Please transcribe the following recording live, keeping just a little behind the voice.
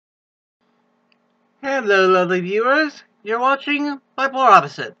Hello, lovely viewers. You're watching Bipolar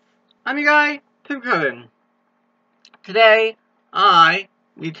Opposites. I'm your guy, Tim Cohen. Today, I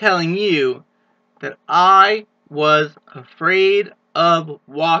will be telling you that I was afraid of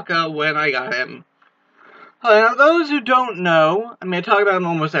Wakka when I got him. Now, those who don't know, I'm going to talk about him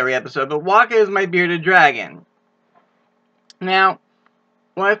almost every episode, but Wakka is my bearded dragon. Now,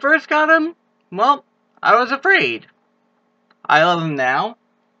 when I first got him, well, I was afraid. I love him now.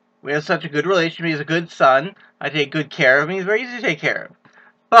 We have such a good relationship. He's a good son. I take good care of him. He's very easy to take care of.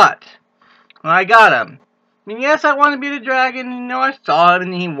 But, when I got him, I mean, yes, I wanted to be the dragon. You know, I saw him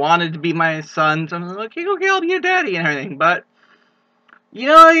and he wanted to be my son. So I'm like, okay, I'll be your daddy and everything. But, you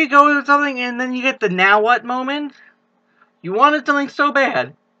know, you go with something and then you get the now what moment? You wanted something so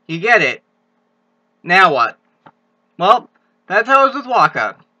bad. You get it. Now what? Well, that's how it was with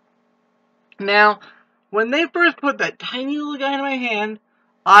Wakka. Now, when they first put that tiny little guy in my hand,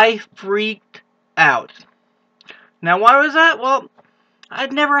 I freaked out. Now, why was that? Well,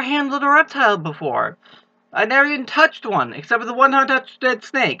 I'd never handled a reptile before. I'd never even touched one, except for the one time I touched a dead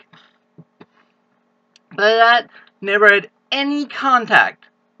snake. But that never had any contact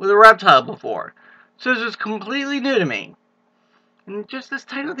with a reptile before. So this was completely new to me. And just this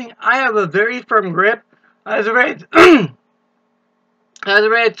tiny little thing, I have a very firm grip. I was afraid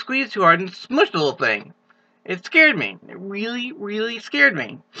I'd squeeze too hard and smush the little thing. It scared me. It really, really scared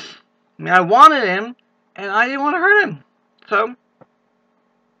me. I mean, I wanted him, and I didn't want to hurt him. So,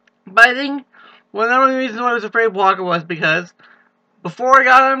 but I think one of the only reasons why I was afraid of Wakka was because before I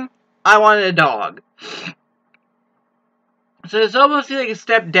got him, I wanted a dog. So it's almost like a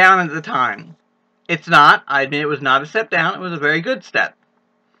step down at the time. It's not. I admit it was not a step down. It was a very good step.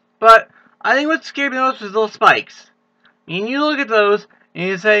 But I think what scared me most was the little spikes. I mean, you look at those and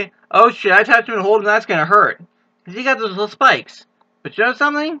you say, oh shit, I touched him and hold him, that's going to hurt. Because he got those little spikes. But you know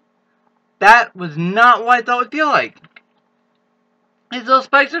something? That was not what I thought it would feel like. His little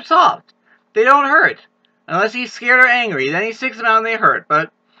spikes are soft. They don't hurt. Unless he's scared or angry. Then he sticks them out and they hurt.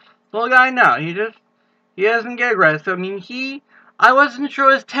 But the little guy, no. He doesn't get aggressive. I mean, I wasn't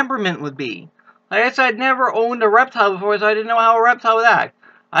sure his temperament would be. Like I said, I'd never owned a reptile before, so I didn't know how a reptile would act.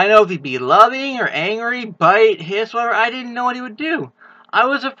 I didn't know if he'd be loving or angry, bite, hiss, whatever. I didn't know what he would do. I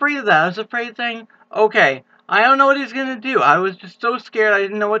was afraid of that. I was afraid of saying, okay, I don't know what he's going to do. I was just so scared I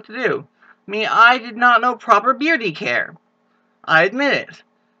didn't know what to do. I mean, I did not know proper beardy care. I admit it.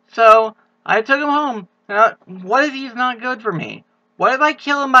 So, I took him home. What if he's not good for me? What if I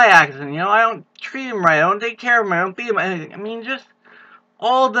kill him by accident? You know, I don't treat him right. I don't take care of him. I don't feed him. I mean, just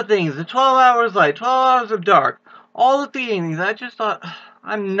all the things. The 12 hours light, 12 hours of dark. All the feeding things. I just thought,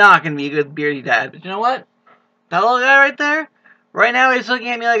 I'm not going to be a good beardy dad. But you know what? That little guy right there, right now he's looking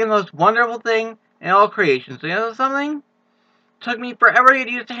at me like the most wonderful thing in all creation. So you know something? It took me forever to get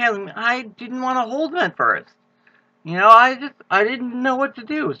used to handling him. I didn't want to hold him at first. You know, I didn't know what to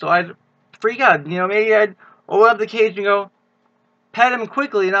do. So I'd freak out. You know, maybe I'd open up the cage and go, pet him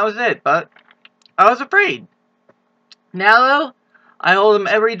quickly, and that was it. But I was afraid. Now, though, I hold him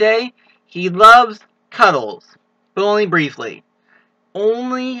every day. He loves cuddles, but only briefly.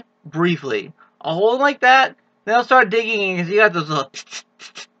 Only briefly. I'll hold him like that, then I'll start digging in because he got those little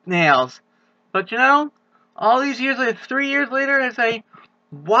nails. But you know, all these years later, 3 years later, I say,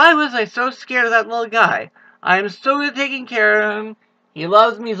 why was I so scared of that little guy? I am so good at taking care of him. He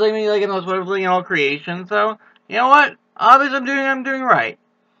loves me. He's like me, like in those wonderful thing in all creation. So, you know what? Obviously, I'm doing right.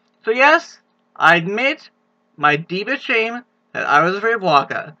 So yes, I admit my deepest shame that I was afraid of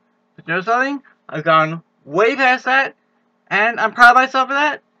Wakka. But you know something? I've gone way past that, and I'm proud of myself for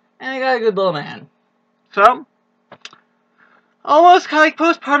that, and I got a good little man. So, almost kind of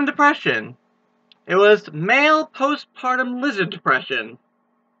like postpartum depression. It was male postpartum lizard depression.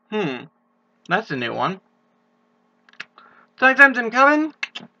 That's a new one. So next time, Tim Cohen,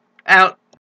 out.